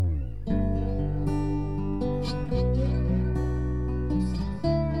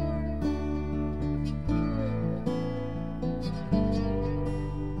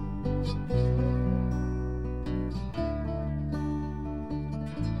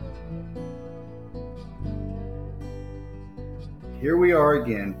Here we are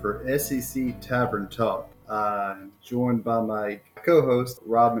again for SEC Tavern Talk. I'm joined by my co-host,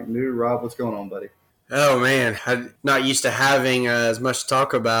 Rob McNew. Rob, what's going on, buddy? Oh man, I'm not used to having as much to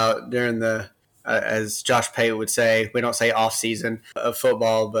talk about during as Josh Pate would say, we don't say off season of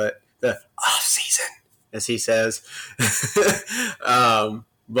football, but the off season, as he says.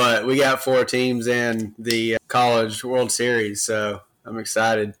 But we got 4 teams in the College World Series, so I'm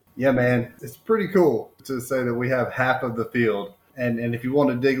excited. Yeah, man, it's pretty cool to say that we have half of the field. And if you want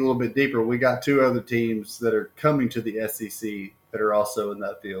to dig a little bit deeper, we got 2 other teams that are coming to the SEC that are also in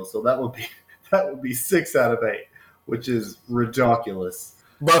that field. So that would be 6 out of 8, which is ridiculous.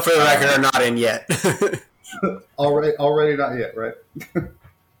 But for the record, are not in yet. already not yet, right?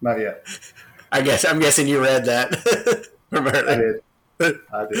 Not yet. I'm guessing you read that.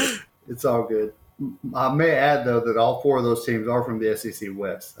 I did. It's all good. I may add, though, that all 4 of those teams are from the SEC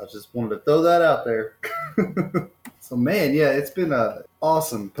West. I just wanted to throw that out there. So, man, yeah, it's been an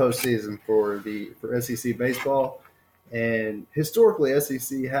awesome postseason for SEC baseball. And historically,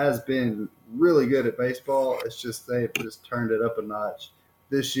 SEC has been really good at baseball. It's just they've just turned it up a notch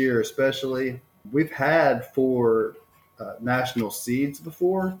this year, especially. We've had 4 national seeds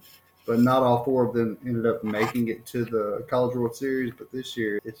before, but not all 4 of them ended up making it to the College World Series. But this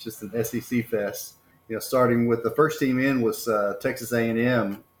year, it's just an SEC fest. You know, starting with the first team in was Texas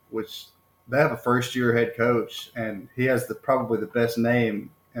A&M, which they have a first-year head coach, and he has probably the best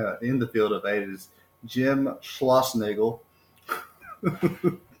name in the field of 8 is Jim Schlossnagle.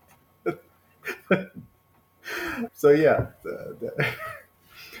 So, yeah.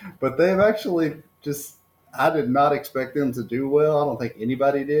 But they've actually I did not expect them to do well. I don't think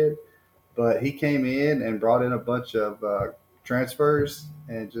anybody did. But he came in and brought in a bunch of transfers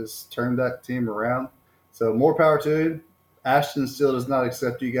and just turned that team around. So more power to him. Ashton still does not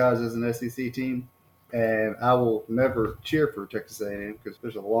accept you guys as an SEC team. And I will never cheer for Texas A&M because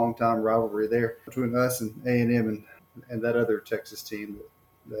there's a long-time rivalry there between us and A&M and that other Texas team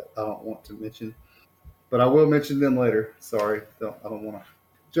that I don't want to mention. But I will mention them later. Sorry, I don't want to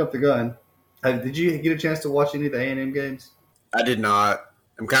jump the gun. Did you get a chance to watch any of the A&M games? I did not.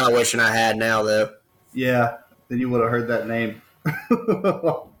 I'm kind of wishing I had now, though. Yeah, then you would have heard that name.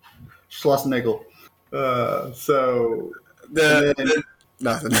 Schlossnagle.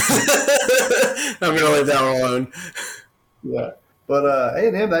 Nothing. I'm going to leave that one alone. Yeah. But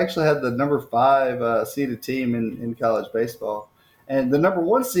A&M actually had the number 5 seeded team in college baseball. And the number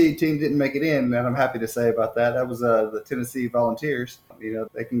 1 seed team didn't make it in, and I'm happy to say about that. That was the Tennessee Volunteers. You know,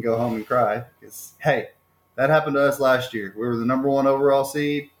 they can go home and cry. Because, hey, that happened to us last year. We were the number 1 overall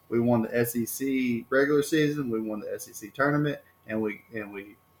seed. We won the SEC regular season. We won the SEC tournament, and we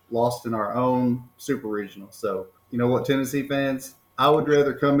lost in our own super regional. So, you know what, Tennessee fans? I would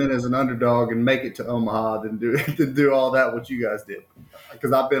rather come in as an underdog and make it to Omaha than do all that what you guys did,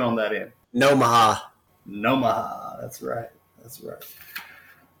 because I've been on that end. Nomaha. That's right.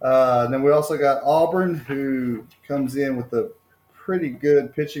 Then we also got Auburn, who comes in with a pretty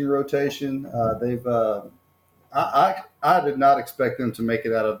good pitching rotation. I did not expect them to make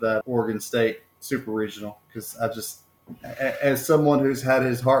it out of that Oregon State Super Regional because as someone who's had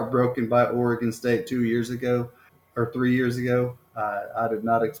his heart broken by Oregon State 2 years ago or 3 years ago, I did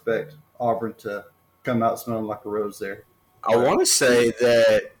not expect Auburn to come out smelling like a rose there. I want to say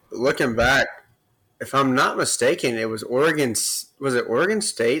that looking back, if I'm not mistaken, it was Oregon. Was it Oregon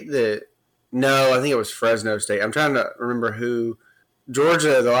State that? No, I think it was Fresno State. I'm trying to remember who.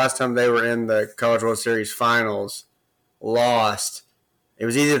 Georgia, the last time they were in the College World Series finals, lost. It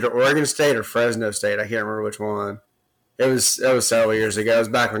was either to Oregon State or Fresno State. I can't remember which one. It was several years ago. It was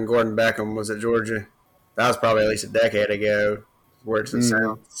back when Gordon Beckham was at Georgia. That was probably at least a decade ago. Words that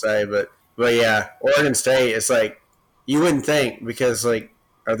sound to say, but yeah, Oregon State. It's like you wouldn't think because like,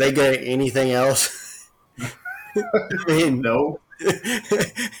 are they good at anything else? I mean, no.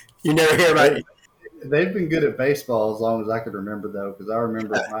 You never hear about it. They've been good at baseball as long as I could remember, though, because I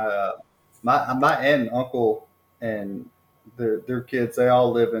remember my aunt and uncle and their kids. They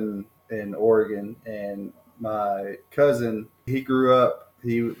all live in Oregon, and my cousin, he grew up.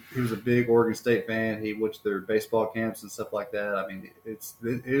 He was a big Oregon State fan. He went to their baseball camps and stuff like that. I mean,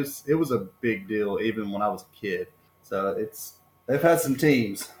 it was a big deal even when I was a kid. So they've had some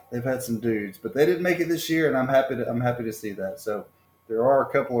teams, they've had some dudes, but they didn't make it this year, and I'm happy to see that. So there are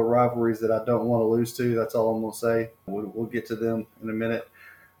a couple of rivalries that I don't want to lose to. That's all I'm going to say. We'll get to them in a minute.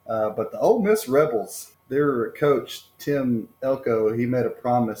 But the Ole Miss Rebels, their coach Tim Elko, he made a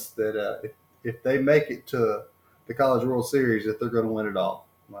promise that if they make it to the College World Series, that they're going to win it all.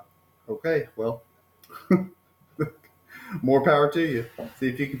 I'm like, okay, well, more power to you. See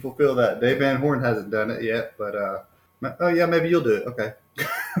if you can fulfill that. Dave Van Horn hasn't done it yet, but Oh yeah, maybe you'll do it. Okay.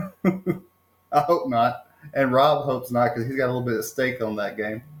 I hope not. And Rob hopes not because he's got a little bit of stake on that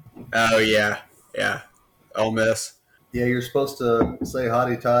game. Oh yeah, yeah. Ole Miss. Yeah, you're supposed to say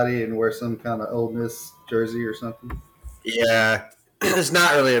hotty toddy and wear some kind of Ole Miss jersey or something. Yeah, it's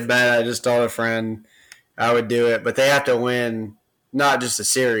not really a bet. I just told a friend I would do it, but they have to win not just a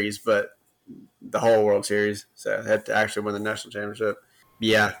series, but the whole World Series. So they have to actually win the national championship.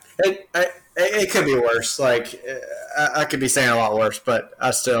 Yeah, it could be worse. Like I could be saying a lot worse, but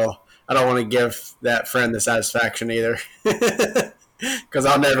I don't want to give that friend the satisfaction either. Because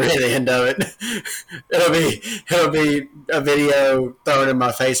I'll never hear the end of it. It'll be a video thrown in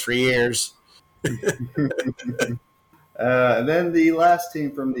my face for years. And then the last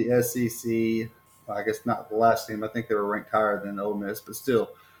team from the SEC, well, I guess not the last team. I think they were ranked higher than Ole Miss, but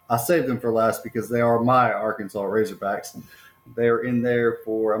still, I saved them for last because they are my Arkansas Razorbacks. They're in there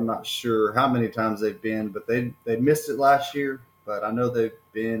for I'm not sure how many times they've been, but they missed it last year. But I know they've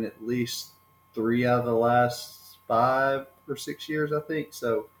been at least 3 out of the last 5 or 6 years, I think.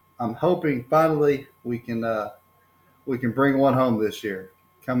 So I'm hoping finally we can bring one home this year.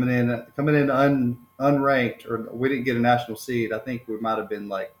 Coming in unranked, or we didn't get a national seed. I think we might have been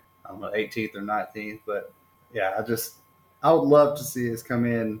like I don't know 18th or 19th, but yeah, I would love to see us come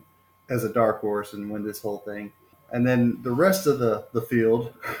in as a dark horse and win this whole thing. And then the rest of the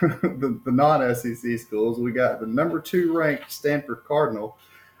field, the non SEC schools, we got the number 2 ranked Stanford Cardinal.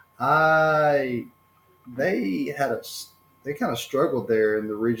 I they had a they kind of struggled there in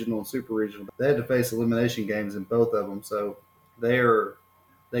the regional and super regional. They had to face elimination games in both of them, so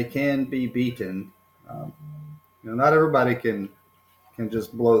they can be beaten. Um, not everybody can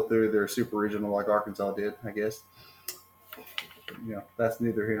just blow through their super regional like Arkansas did, I guess. That's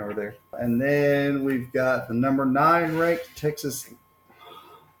neither here nor there. And then we've got the number 9 ranked Texas.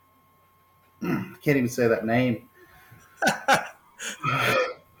 I can't even say that name.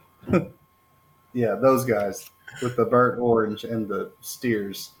 Yeah, those guys with the burnt orange and the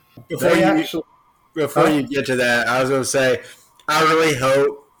steers. Before They you actually, before you get to that, I was going to say I really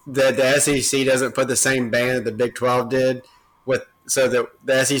hope that the SEC doesn't put the same ban that the Big 12 did with so that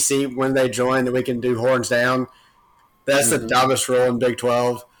the SEC when they join that we can do horns down. That's the dumbest rule in Big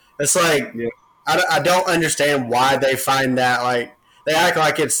 12. It's like yeah, I don't understand why they find that like they act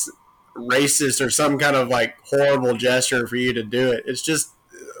like it's racist or some kind of like horrible gesture for you to do it. It's just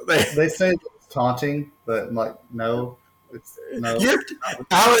they say it's taunting, but like no, it's no, you're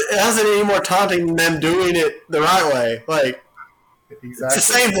how's it any more taunting than them doing it the right way? Like it's the exactly.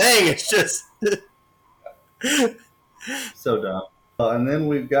 same thing. It's just So dumb. And then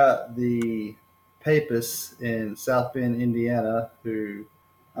we've got the Papists in South Bend, Indiana, who,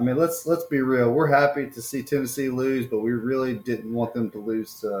 I mean, let's be real. We're happy to see Tennessee lose, but we really didn't want them to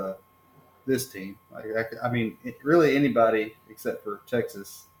lose to this team. I mean, really anybody except for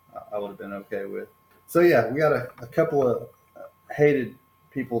Texas, I would have been okay with. So yeah, we got a couple of hated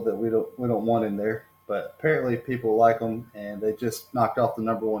people that we don't want in there, but apparently people like them, and they just knocked off the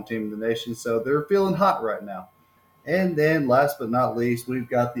number 1 team in the nation, so they're feeling hot right now. And then, last but not least, we've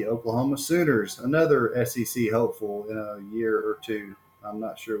got the Oklahoma Sooners, another SEC hopeful in a year or two. I'm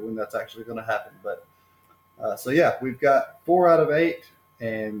not sure when that's actually going to happen, but so yeah, we've got 4 out of 8,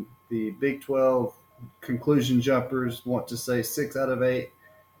 and the Big 12 conclusion jumpers want to say 6 out of 8,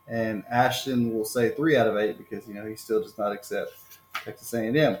 and Ashton will say 3 out of 8 because he still does not accept Texas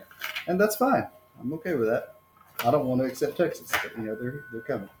A&M, and that's fine. I'm okay with that. I don't want to accept Texas, but they're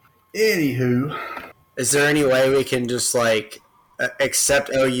coming. Anywho, is there any way we can just like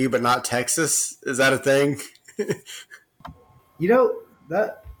accept OU but not Texas? Is that a thing? you know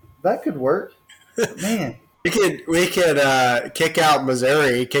that could work, but man. We could kick out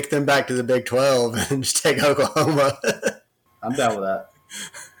Missouri, kick them back to the Big 12, and just take Oklahoma. I'm down with that.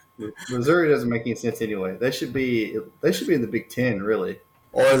 Missouri doesn't make any sense anyway. They should be in the Big Ten, really.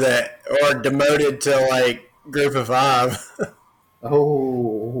 or demoted to like Group of 5.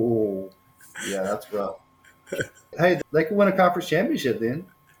 Oh, yeah, that's rough. Hey, they could win a conference championship then.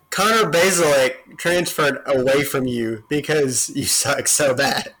 Connor Bazelak transferred away from you because you suck so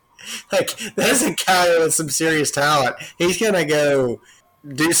bad. Like that's a guy with some serious talent. He's gonna go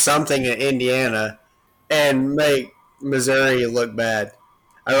do something in Indiana and make Missouri look bad.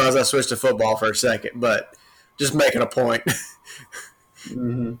 I realize I switched to football for a second, but just making a point.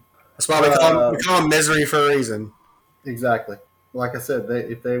 Mm-hmm. That's why we call him misery for a reason. Exactly. Like I said,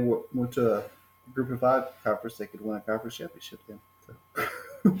 if they went to a Group of 5 conference, they could win a conference championship then. So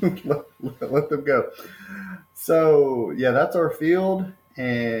let them go. So yeah, that's our field,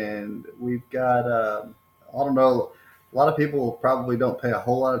 and we've got I don't know. A lot of people probably don't pay a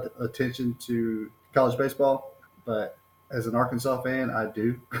whole lot of attention to college baseball, but as an Arkansas fan, I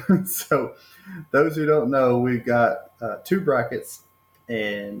do. So, those who don't know, we've got two brackets,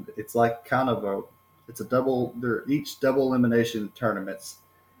 and it's like kind of it's a double. They're each double elimination tournaments,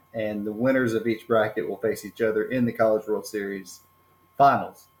 and the winners of each bracket will face each other in the College World Series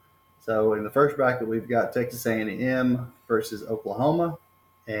finals. So, in the first bracket, we've got Texas A&M versus Oklahoma,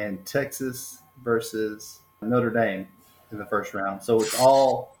 and Texas versus Notre Dame in the first round. So it's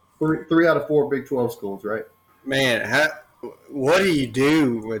all three out of four Big 12 schools, right? Man, what do you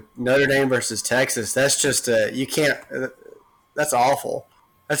do with Notre Dame versus Texas? That's just you can't. That's awful.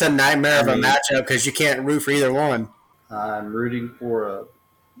 That's a nightmare of a matchup because you can't root for either one. I'm rooting for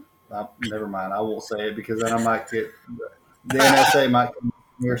never mind. I won't say it because then I might get the NSA might come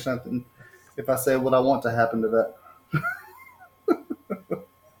me or something if I say what I want to happen to that.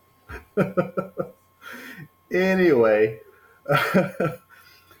 Anyway,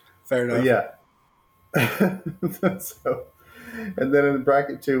 fair enough. Yeah. So, and then in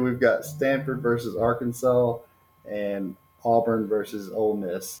bracket 2, we've got Stanford versus Arkansas and Auburn versus Ole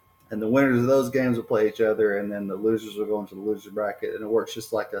Miss. And the winners of those games will play each other, and then the losers will go into the loser bracket, and it works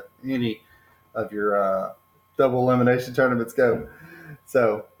just like any of your double elimination tournaments go.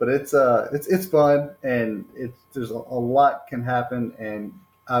 So, but it's fun, and there's a lot can happen, and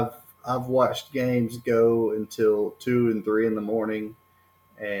I've watched games go until 2 and 3 in the morning,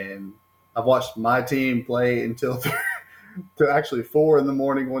 and I've watched my team play until to actually 4 in the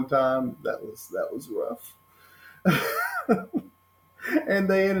morning one time. That was rough. And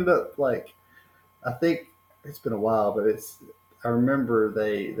they ended up I think it's been a while, but I remember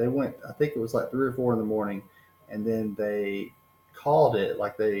they went, I think it was like 3 or 4 in the morning, and then they called it,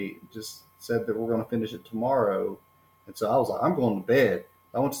 like they just said that we're going to finish it tomorrow. And so I was like, I'm going to bed.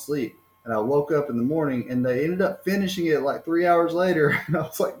 I went to sleep. And I woke up in the morning, and they ended up finishing it like 3 hours later. And I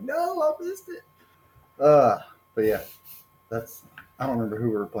was like, no, I missed it. But yeah, I don't remember who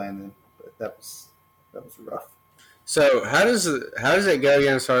we were playing then, but that was rough. So how does it go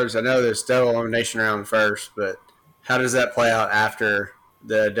again as far as I know there's double elimination round first, but how does that play out after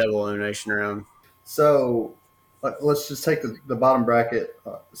the double elimination round? So let's just take the bottom bracket,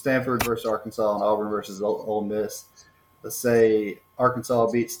 Stanford versus Arkansas and Auburn versus Ole Miss. Let's say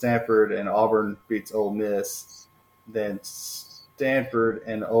Arkansas beats Stanford and Auburn beats Ole Miss. Then Stanford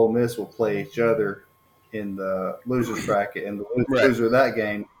and Ole Miss will play each other in the losers bracket, and the loser of that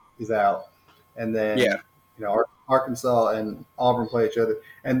game is out. And then Arkansas and Auburn play each other.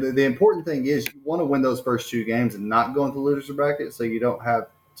 And the important thing is you want to win those first 2 games and not go into the loser bracket, so you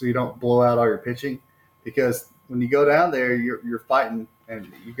don't blow out all your pitching, because when you go down there, you're fighting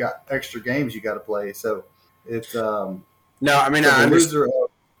and you got extra games you got to play. So it's no, I mean I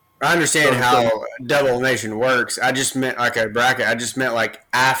understand how double elimination works. I just meant like a bracket. I just meant like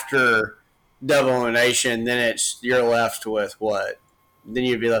after double elimination, then you're left with what? Then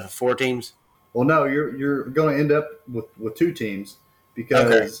you'd be left with 4 teams. Well, no, you're going to end up with 2 teams,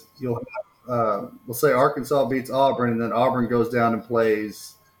 because you'll have, let's say Arkansas beats Auburn, and then Auburn goes down and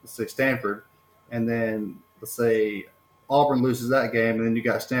plays, let's say, Stanford, and then let's say Auburn loses that game, and then you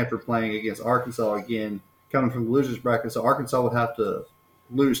got Stanford playing against Arkansas again, coming from the losers bracket. So Arkansas would have to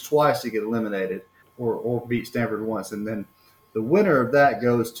lose twice to get eliminated, or beat Stanford once, and then the winner of that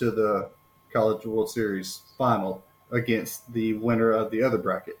goes to the College World Series final against the winner of the other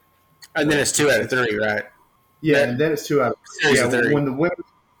bracket. And then it's 2 out of 3, right? Yeah, and then it's 2 out of 3. Yeah,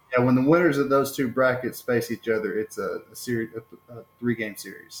 when the winners of those 2 brackets face each other, it's a 3-game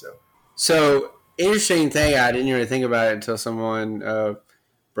series. So interesting thing, I didn't even think about it until someone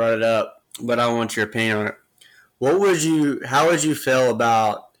brought it up, but I want your opinion on it. How would you feel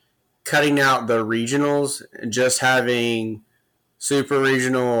about cutting out the regionals and just having super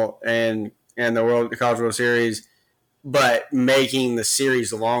regional and the College World Series, but making the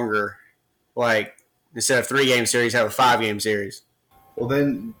series longer? Like, instead of 3-game series, have a 5-game series. Well,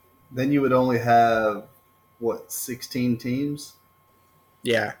 then you would only have 16 teams?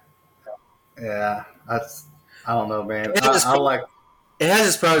 Yeah. Yeah, I don't know, man. It has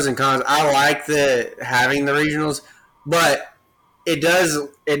its pros and cons. I like having the regionals, but it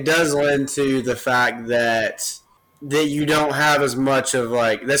does lend to the fact that you don't have as much of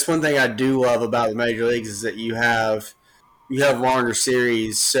that's one thing I do love about the major leagues is that you have longer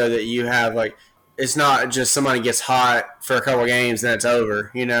series, so that you have it's not just somebody gets hot for a couple of games and it's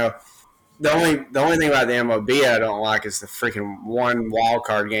over. The only thing about the MLB I don't like is the freaking one wild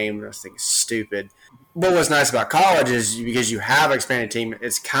card game. I just think it's stupid. But what's nice about college is because you have expanded team,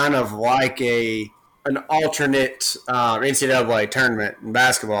 it's kind of like an alternate NCAA tournament in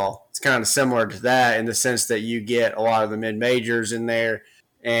basketball. It's kind of similar to that in the sense that you get a lot of the mid majors in there,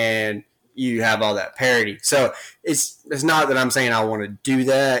 and you have all that parity. So it's not that I'm saying I want to do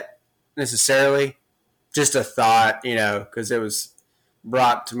that necessarily, just a thought, because it was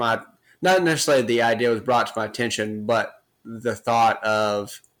brought to my, not necessarily the idea was brought to my attention, but the thought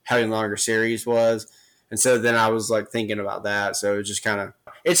of having longer series was. And so then I was like thinking about that. So it's just kind of,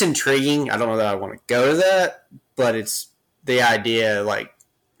 it's intriguing. I don't know that I want to go to that, but it's the idea like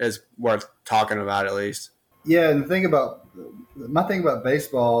is worth talking about at least. Yeah, and my thing about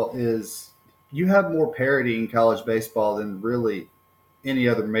baseball is you have more parity in college baseball than really any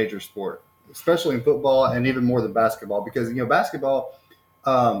other major sport, especially in football and even more than basketball. Because basketball,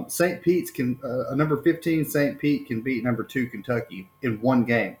 St. Pete's can a number 15 St. Pete can beat number 2 Kentucky in one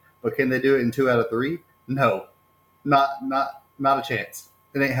game, but can they do it in 2 out of 3? No, not a chance.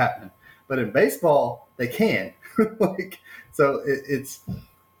 It ain't happening. But in baseball, they can. So it's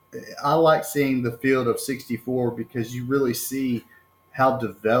I like seeing the field of 64 because you really see how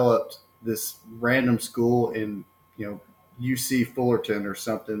developed this random school in UC Fullerton or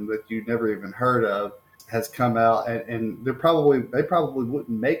something that you never even heard of has come out, and they probably wouldn't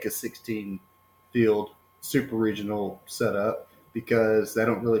make a 16 field super regional setup because they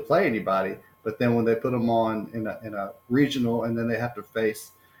don't really play anybody. But then when they put them on in a regional, and then they have to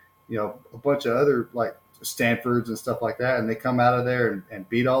face a bunch of other like Stanfords and stuff like that, and they come out of there and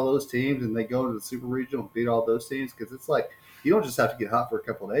beat all those teams, and they go to the super regional and beat all those teams, because it's like you don't just have to get hot for a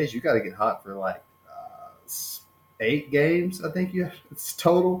couple of days, you got to get hot for like 8 games, I think it's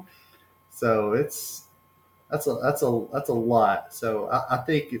total. So that's a lot. So I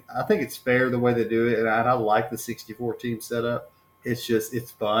think it's fair the way they do it, and I like the 64 team setup.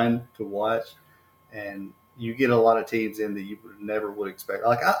 It's fun to watch, and you get a lot of teams in that you never would expect.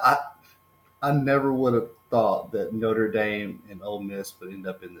 Like I never would have thought that Notre Dame and Ole Miss would end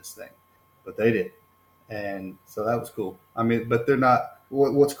up in this thing, but they did, and so that was cool. I mean, but they're not.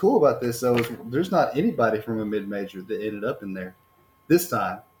 What's cool about this though is there's not anybody from a mid major that ended up in there this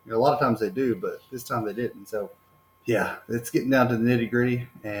time. A lot of times they do, but this time they didn't. So yeah, it's getting down to the nitty gritty,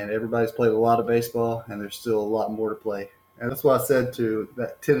 and everybody's played a lot of baseball, and there's still a lot more to play. And that's why I said to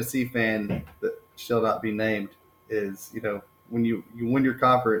that Tennessee fan that shall not be named is, when you win your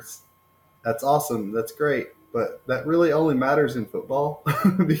conference, that's awesome. That's great. But that really only matters in football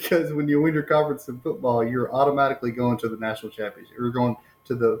because when you win your conference in football, you're automatically going to the national championship. You're going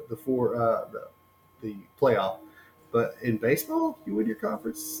to the playoff. But in baseball, you win your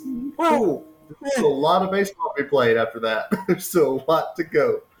conference. Cool. There's still a lot of baseball to be played after that. There's still a lot to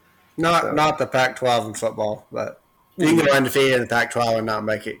go. Not the Pac-12 in football, but you can go undefeated in the Pac-12 and not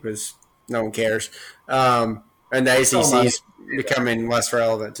make it because no one cares. And the ACC is becoming less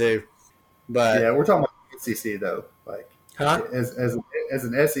relevant too. But yeah, we're talking about SEC though, like as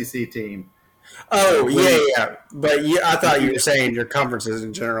an SEC team. Oh yeah. But I thought you were saying your conferences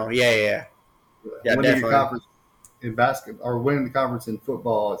in general. Yeah, winning definitely. your conference in basketball or winning the conference in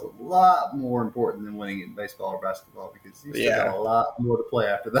football is a lot more important than winning in baseball or basketball because you still got a lot more to play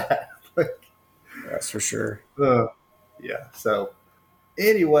after that. That's for sure. Yeah. So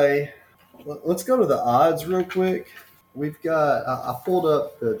anyway, let's go to the odds real quick. We've got I pulled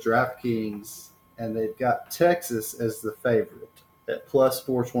up the DraftKings, and they've got Texas as the favorite at plus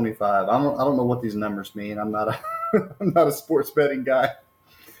 425. I don't know what these numbers mean. I'm not a sports betting guy.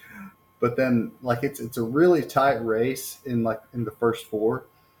 But then like it's a really tight race in the first 4.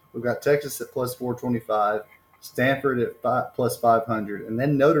 We've got Texas at plus 425, Stanford at plus 500, and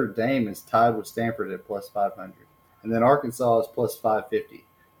then Notre Dame is tied with Stanford at plus 500. And then Arkansas is plus 550.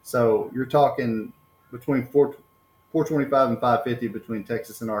 So you're talking between 425 and 550 between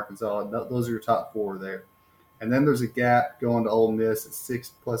Texas and Arkansas. Those are your top 4 there. And then there's a gap going to Ole Miss at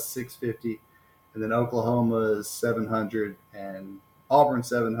 6 plus 650. And then Oklahoma is 700 and Auburn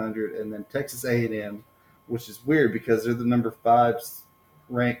 700. And then Texas A&M, which is weird because they're the number 5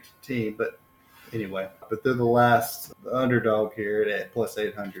 ranked team. But anyway, they're the underdog here at plus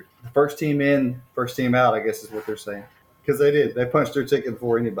 800. First team in, first team out, I guess is what they're saying. Because they punched their ticket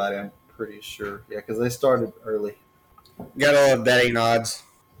before anybody, I'm pretty sure. Yeah, because they started early. Got all the betting odds.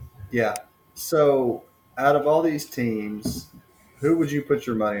 Yeah. So out of all these teams, who would you put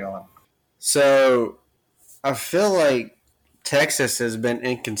your money on? So I feel like Texas has been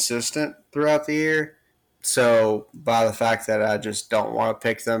inconsistent throughout the year. So by the fact that I just don't want to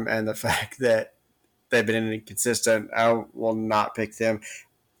pick them and the fact that they've been inconsistent, I will not pick them.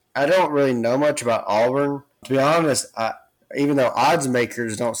 I don't really know much about Auburn. To be honest, even though odds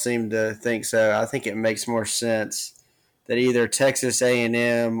makers don't seem to think so, I think it makes more sense that either Texas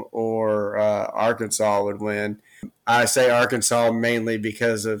A&M or Arkansas would win. I say Arkansas mainly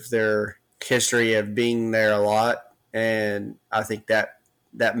because of their history of being there a lot, and I think that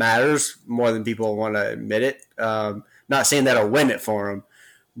that matters more than people want to admit it. Not saying that'll win it for them,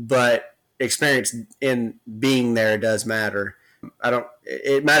 but experience in being there does matter. I don't.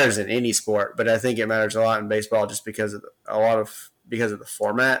 It matters in any sport, but I think it matters a lot in baseball just because of because of the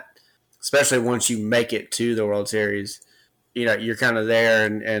format, especially once you make it to the World Series. You're kind of there,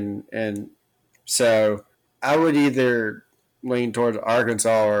 and so I would either lean towards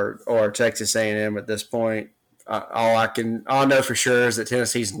Arkansas or Texas A&M at this point. All I know for sure is that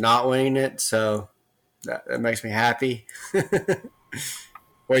Tennessee's not winning it, so that makes me happy.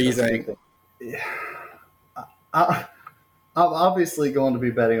 What do you think? Yeah. I, I'm obviously going to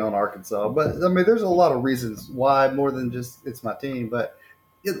be betting on Arkansas, but I mean, there's a lot of reasons why more than just it's my team. But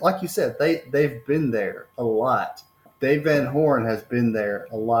like you said, they've been there a lot. Dave Van Horn has been there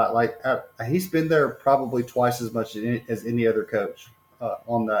a lot. Like he's been there probably twice as much as any other coach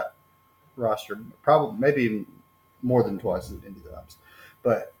on that roster. Probably maybe even more than twice as many times.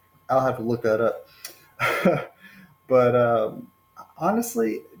 But I'll have to look that up. But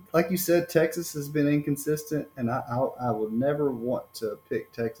honestly, like you said, Texas has been inconsistent, and I would never want to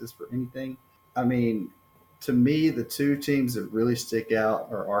pick Texas for anything. I mean, to me, the two teams that really stick out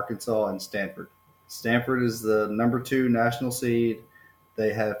are Arkansas and Stanford. Stanford is the number 2 national seed.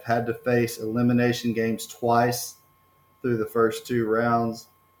 They have had to face elimination games twice through the first 2 rounds,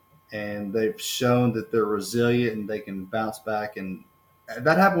 and they've shown that they're resilient and they can bounce back. And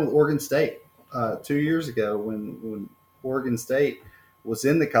that happened with Oregon State 2 years ago when Oregon State was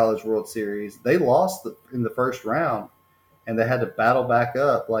in the College World Series. They lost in the first round, and they had to battle back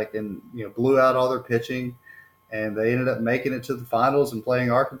up, blew out all their pitching, and they ended up making it to the finals and playing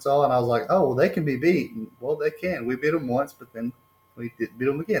Arkansas. And I was like, oh, well, they can be beat. Well, they can. We beat them once, but then we did beat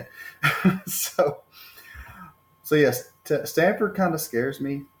them again. so yes, Stanford kind of scares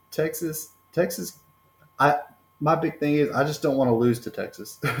me. Texas. My big thing is I just don't want to lose to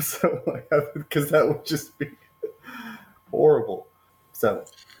Texas, because that would just be horrible. So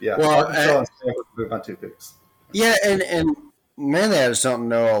yeah, Well, Arkansas and Stanford would be my 2 picks. yeah, and mainly I just don't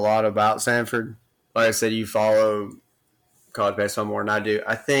know a lot about Stanford. Like I said, you follow college baseball more than I do.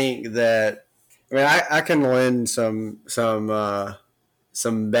 I think that I can lend some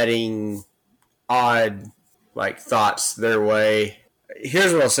betting odd thoughts their way.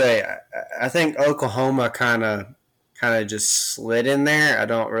 Here's what I'll say. I think Oklahoma kind of just slid in there. I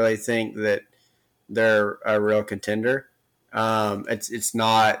don't really think that they're a real contender. It's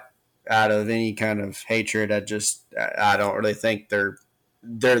not out of any kind of hatred. I don't really think they're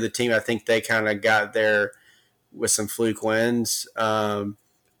the team. I think they kind of got there with some fluke wins.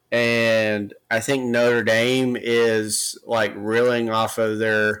 And I think Notre Dame is reeling off of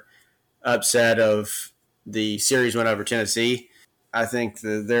their upset of the series win over Tennessee. I think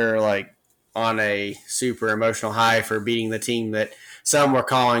that they're on a super emotional high for beating the team that some were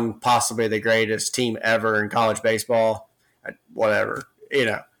calling possibly the greatest team ever in college baseball. Whatever,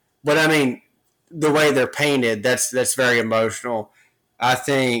 But I mean, the way they're painted, that's very emotional. I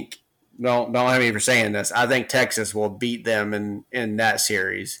think don't have me for saying this. I think Texas will beat them in that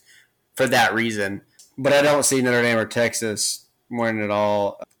series for that reason. But I don't see Notre Dame or Texas winning at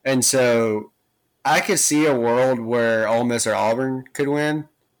all. And so I could see a world where Ole Miss or Auburn could win.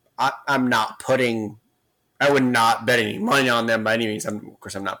 I'm not putting. I would not bet any money on them by any means. Of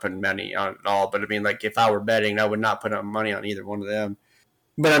course, I'm not putting money on it at all. But I mean, if I were betting, I would not put money on either one of them.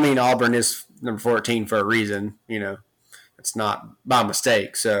 But I mean, Auburn is number 14 for a reason. It's not by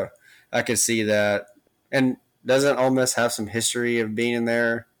mistake. So I could see that. And doesn't Ole Miss have some history of being in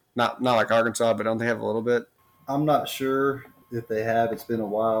there? Not like Arkansas, but don't they have a little bit? I'm not sure if they have. It's been a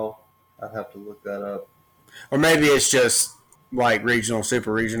while. I'd have to look that up. Or maybe it's just regional,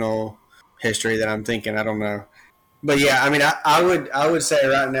 super regional history that I'm thinking. I don't know. But yeah, I mean, I would say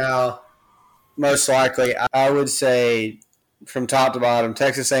right now, most likely, I would say from top to bottom,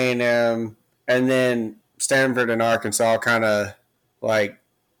 Texas A&M, and then Stanford and Arkansas, kind of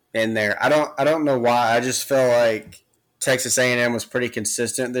in there. I don't know why. I just feel like Texas A&M was pretty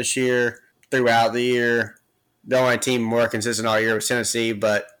consistent this year throughout the year. The only team more consistent all year was Tennessee,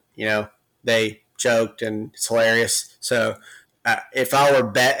 but they choked, and it's hilarious. So if I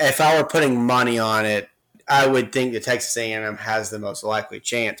were putting money on it, I would think that Texas A&M has the most likely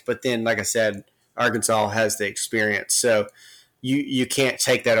chance. But then, like I said, Arkansas has the experience, so you can't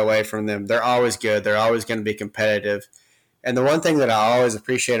take that away from them. They're always good. They're always going to be competitive. And the one thing that I always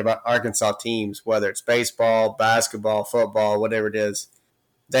appreciate about Arkansas teams, whether it's baseball, basketball, football, whatever it is,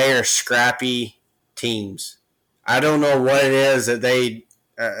 they are scrappy teams. I don't know what it is that they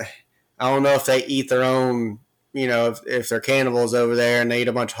I don't know if they eat their own, if they're cannibals over there and they eat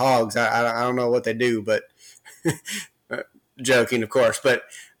a bunch of hogs. I don't know what they do, but joking, of course, but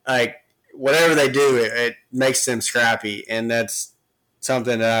like whatever they do, it makes them scrappy, and that's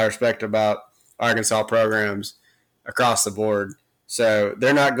something that I respect about Arkansas programs across the board. So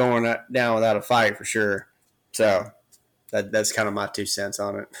they're not going down without a fight for sure. So that's kind of my 2 cents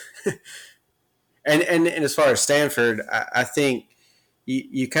on it. and as far as Stanford, I think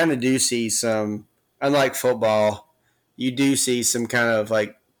you kind of do see some, unlike football, you do see some kind of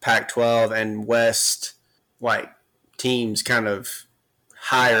like Pac-12 and West like teams kind of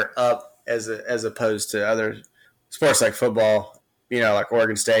higher up as opposed to other sports like football, like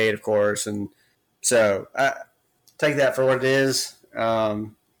Oregon State, of course. And so I take that for what it is.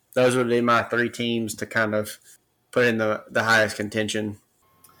 Those would be my 3 teams to kind of put in the highest contention.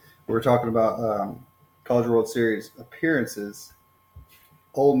 We're talking about College World Series appearances.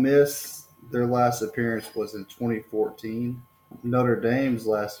 Ole Miss, their last appearance was in 2014. Notre Dame's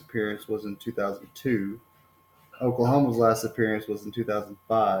last appearance was in 2002. Oklahoma's last appearance was in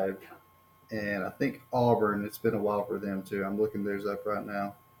 2005. And I think Auburn, it's been a while for them too. I'm looking theirs up right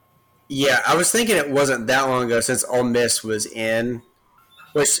now. Yeah, I was thinking it wasn't that long ago since Ole Miss was in,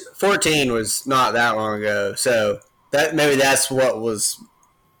 which 14 was not that long ago. So that maybe that's what was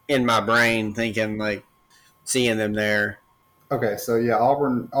in my brain, thinking like seeing them there. Okay, so yeah,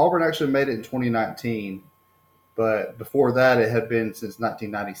 Auburn actually made it in 2019, but before that it had been since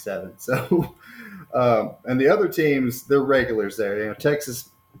 1997. So, and the other teams, they're regulars there.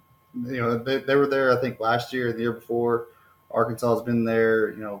 Texas, they were there I think last year and the year before. Arkansas has been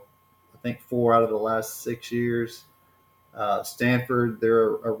there. I think 4 out of the last 6 years. Stanford,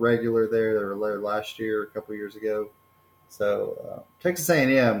 they're a regular there. They were there last year, a couple years ago. So Texas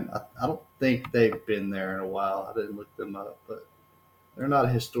A&M, I don't think they've been there in a while. I didn't look them up, but they're not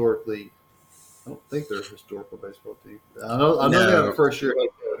historically. I don't think they're a historical baseball team. I know they have a first year head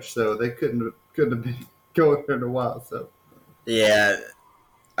coach, so they couldn't have been going there in a while. So yeah,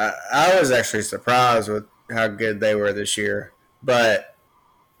 I was actually surprised with how good they were this year, but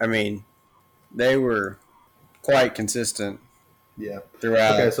I mean, they were quite consistent. Yeah.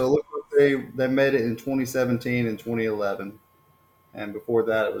 Throughout. Okay, so it looks like they made it in 2017 and 2011, and before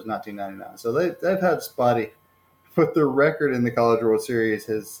that it was 1999. So they've had spotty, but their record in the College World Series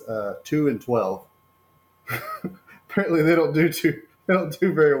is 2-12. Apparently, they don't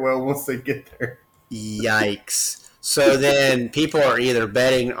do very well once they get there. Yikes! So then people are either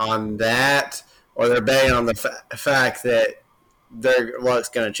betting on that, or they're betting on the fact that their luck's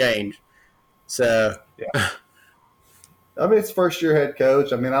going to change. So yeah. I mean, it's first year head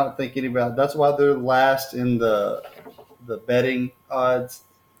coach. I mean, I don't think anybody. That's why they're last in the betting odds.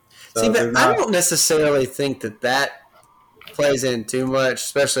 So see, but I don't necessarily think that plays in too much,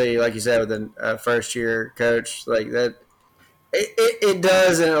 especially like you said with a first year coach like that. It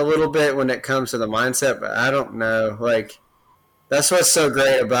does in a little bit when it comes to the mindset, but I don't know. Like that's what's so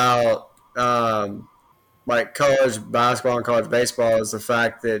great about like college basketball and college baseball is the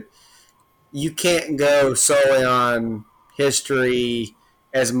fact that you can't go solely on history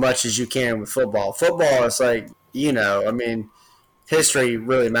as much as you can with football. Football is like, I mean, history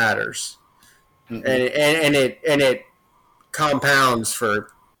really matters. Mm-hmm. And it compounds for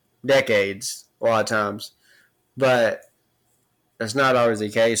decades a lot of times. But that's not always the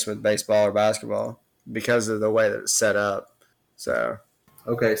case with baseball or basketball because of the way that it's set up. So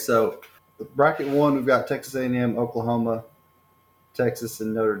okay, so bracket 1 we've got Texas A&M, Oklahoma, Texas,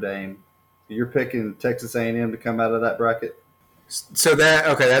 and Notre Dame. You're picking Texas A&M to come out of that bracket? So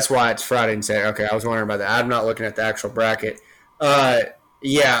that's why it's Friday and Saturday. Okay, I was wondering about that. I'm not looking at the actual bracket.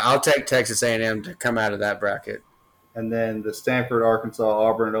 Yeah, I'll take Texas A&M to come out of that bracket. And then the Stanford, Arkansas,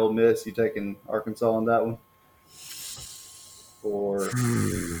 Auburn, and Ole Miss. You taking Arkansas on that one? Or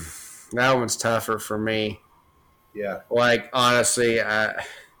that one's tougher for me. Yeah. Like honestly,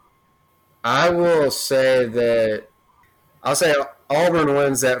 I will say that I'll say Auburn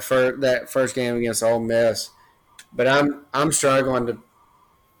wins that first game against Ole Miss, but I'm struggling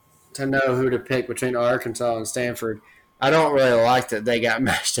to know who to pick between Arkansas and Stanford. I don't really like that they got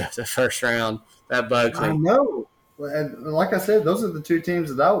matched up the first round. That bugs me. I know. And like I said, those are the 2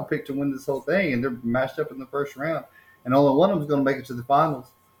 teams that I would pick to win this whole thing, and they're matched up in the first round. And only one of them is going to make it to the finals.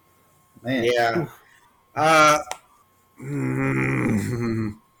 Man. Yeah.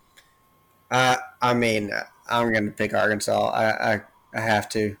 I mean, I'm going to pick Arkansas. I have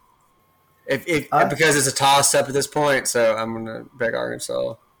to. Because it's a toss up at this point, so I'm going to pick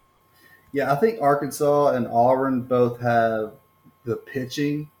Arkansas. Yeah, I think Arkansas and Auburn both have the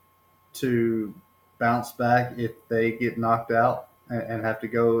pitching to bounce back if they get knocked out and have to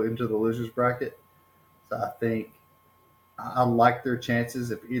go into the losers bracket. So I think I like their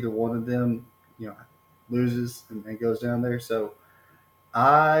chances if either one of them, loses and goes down there. So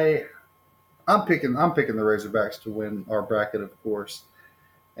I I'm picking the Razorbacks to win our bracket, of course.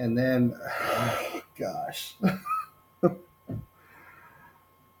 And then, gosh,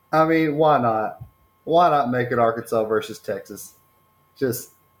 I mean, why not? Why not make it Arkansas versus Texas?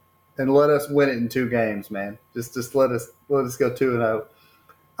 Just and let us win it in 2 games, man. Just let us go 2-0.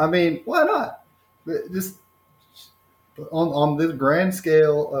 I mean, why not? Just on this grand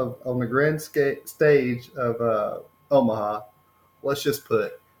scale of on the stage of Omaha, let's just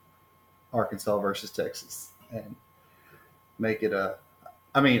put Arkansas versus Texas and make it a.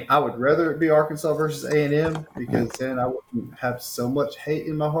 I mean, I would rather it be Arkansas versus A&M because then I wouldn't have so much hate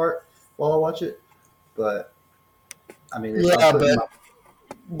in my heart while I watch it. But I mean, if I'm Yeah, putting my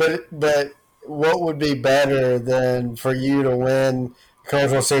but what would be better than for you to win the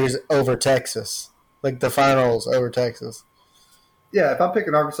College World Series over Texas, like the finals over Texas? yeah, if I'm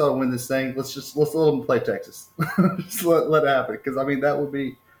picking Arkansas to win this thing, let's let them play Texas. Just let it happen because I mean that would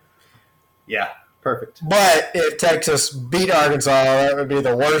be yeah perfect. But if Texas beat Arkansas, that would be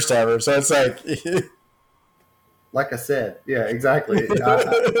the worst ever. So it's like, Like I said, yeah, exactly.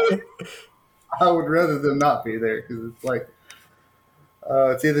 I would rather them not be there because it's like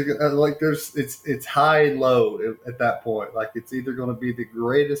it's either like it's high and low at that point. Like it's either going to be the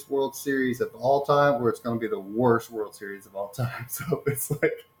greatest World Series of all time or it's going to be the worst World Series of all time. So it's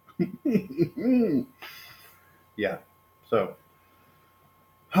like, yeah. So,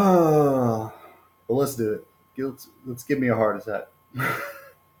 well, let's do it. Let's give me a heart attack.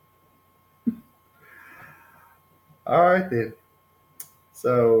 All right then.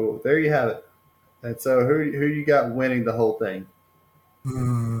 So there you have it. And so who you got winning the whole thing?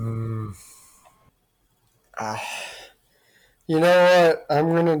 ah, you know what? I'm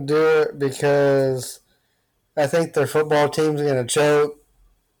going to do it because I think their football team's going to choke.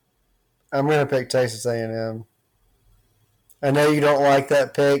 I'm going to pick Texas A&M. I know you don't like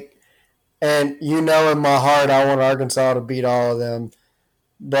that pick, and you know in my heart I want Arkansas to beat all of them,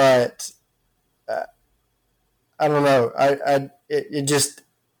 but uh, I don't know. It just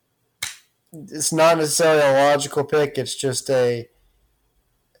it's not necessarily a logical pick. It's just what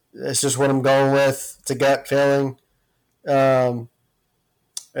I'm going with. It's a gut feeling, um,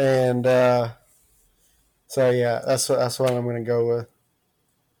 and so yeah, that's what I'm going to go with.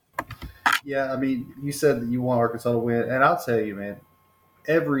 Yeah, I mean, you said that you want Arkansas to win, and I'll tell you, man,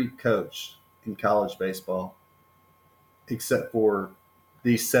 every coach in college baseball, except for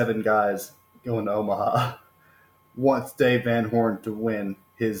these 7 guys going to Omaha, wants Dave Van Horn to win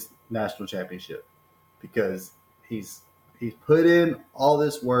his national championship because he's he's put in all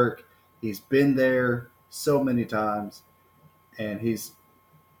this work. He's been there so many times, and he's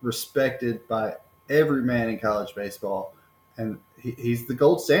respected by every man in college baseball, and he's the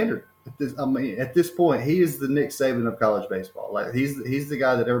gold standard. I mean, at this point, he is the Nick Saban of college baseball. Like he's the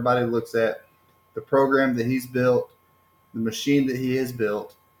guy that everybody looks at, the program that he's built, the machine that he has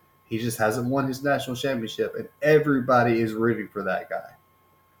built. He just hasn't won his national championship, and everybody is rooting for that guy.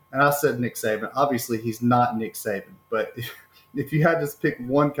 And I said Nick Saban. Obviously, he's not Nick Saban, but if you had to pick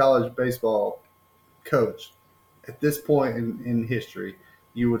one college baseball coach at this point in history,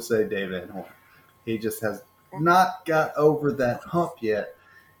 you would say Dave Van Horn. He just has not got over that hump yet,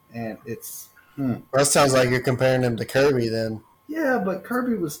 and it's That sounds like you're comparing him to Kirby then. yeah. But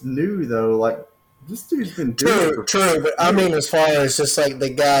Kirby was new though. Like this dude's been doing it True, for true, but I mean, as far as just like the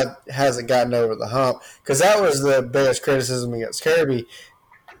guy hasn't gotten over the hump, because that was the biggest criticism against Kirby.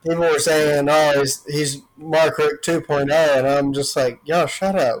 People were saying, "Oh, he's Mark Rick 2.0," and I'm just like, "Yo,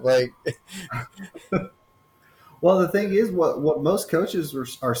 shut up!" Like, Well, the thing is, what most coaches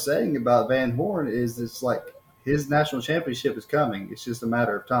are saying about Van Horn is it's like his national championship is coming. It's just a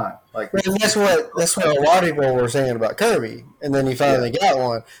matter of time. Like and that's what a lot of people were saying about Kirby, and then he finally got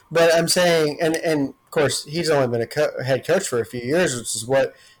one. But I'm saying, and of course, he's only been a head coach for a few years, which is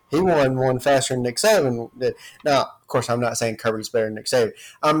what he won one faster than Nick Saban did. Now, of course, I'm not saying Kirby's better than Nick Saban.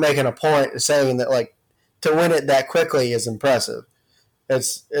 I'm making a point of saying that like to win it that quickly is impressive.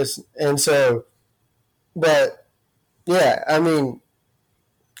 It's and so, but yeah, I mean,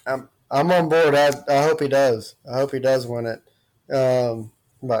 I'm on board. I hope he does. I hope he does win it.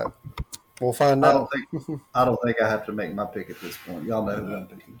 But we'll find I out. don't think I don't think I have to make my pick at this point. Y'all know who I'm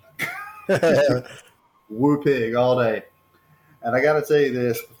picking. Woo pig all day. And I got to tell you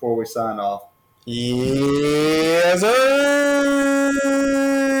this before we sign off. Yes,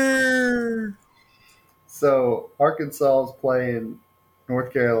 sir. So Arkansas is playing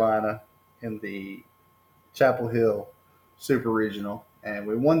North Carolina in the Chapel Hill Super Regional, and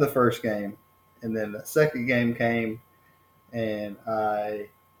we won the first game. And then the second game came, and I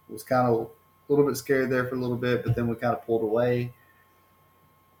was kind of little bit scared there for a little bit, but then we kind of pulled away.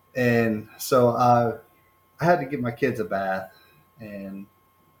 And so I had to give my kids a bath, and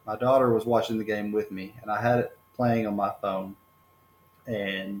my daughter was watching the game with me, and I had it playing on my phone,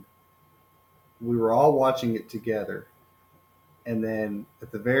 and we were all watching it together. And then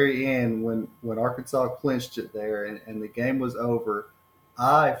at the very end, when Arkansas clinched it there and the game was over,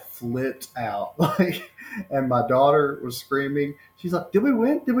 I flipped out. Like, and my daughter was screaming. She's like, "Did we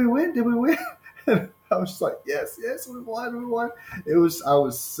win? Did we win? Did we win?" And I was just like, "Yes, yes, we won, we won." I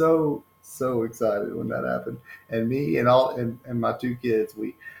was so excited when that happened. And me and my two kids,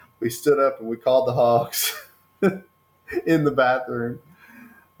 we stood up and we called the Hogs in the bathroom.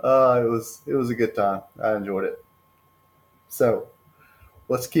 It was a good time. I enjoyed it. So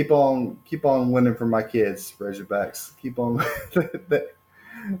let's keep on winning for my kids, Razorbacks. Keep on.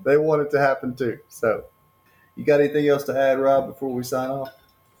 They want it to happen too. So, you got anything else to add, Rob, before we sign off?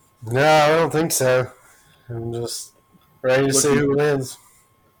 No, I don't think so. I'm just ready to see who wins.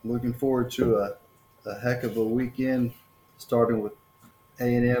 Looking forward to a heck of a weekend, starting with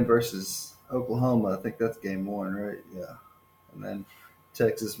A&M versus Oklahoma. I think that's game one, right? Yeah, and then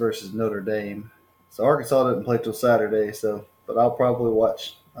Texas versus Notre Dame. So Arkansas didn't play till Saturday, but I'll probably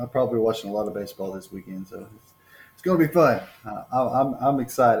watching a lot of baseball this weekend. So it's going to be fun. I'm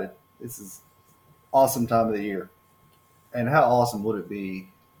excited. This is awesome time of the year. And how awesome would it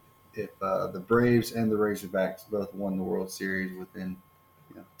be if the Braves and the Razorbacks both won the World Series within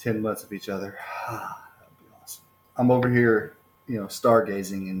 10 months of each other? That'd be awesome. I'm over here,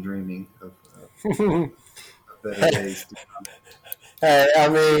 stargazing and dreaming of better days to come. Hey, I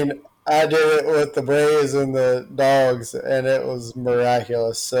mean, I did it with the Braves and the Dogs, and it was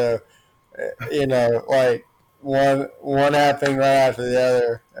miraculous. So, like one happened right after the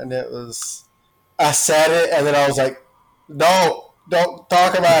other, and it was. I said it, and then I was like, "Don't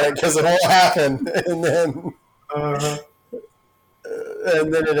talk about it because it won't happen." And then,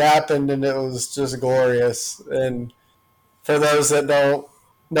 and then it happened, and it was just glorious. And for those that don't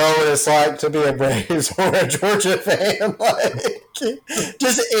know what it's like to be a Braves or a Georgia fan, like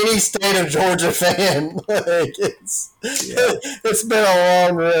just any state of Georgia fan, like it's been a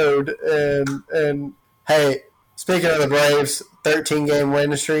long road. And hey, speaking of the Braves, 13-game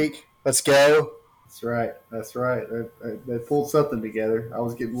win streak. Let's go. That's right. They pulled something together. I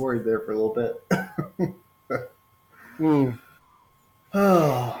was getting worried there for a little bit.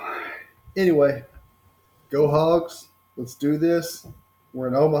 Oh, anyway, go Hogs. Let's do this. We're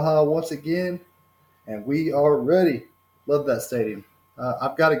in Omaha once again, and we are ready. Love that stadium.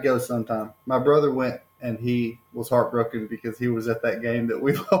 I've got to go sometime. My brother went, and he was heartbroken because he was at that game that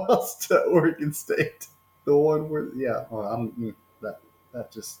we lost to Oregon State. The one where,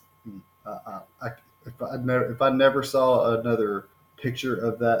 if I never saw another picture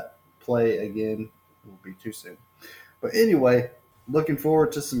of that play again, it will be too soon. But anyway, looking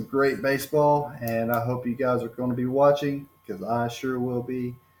forward to some great baseball, and I hope you guys are going to be watching because I sure will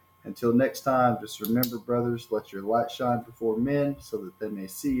be. Until next time, just remember, brothers, let your light shine before men so that they may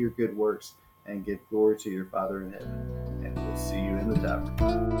see your good works and give glory to your Father in heaven. And we'll see you in the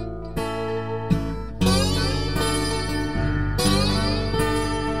tavern.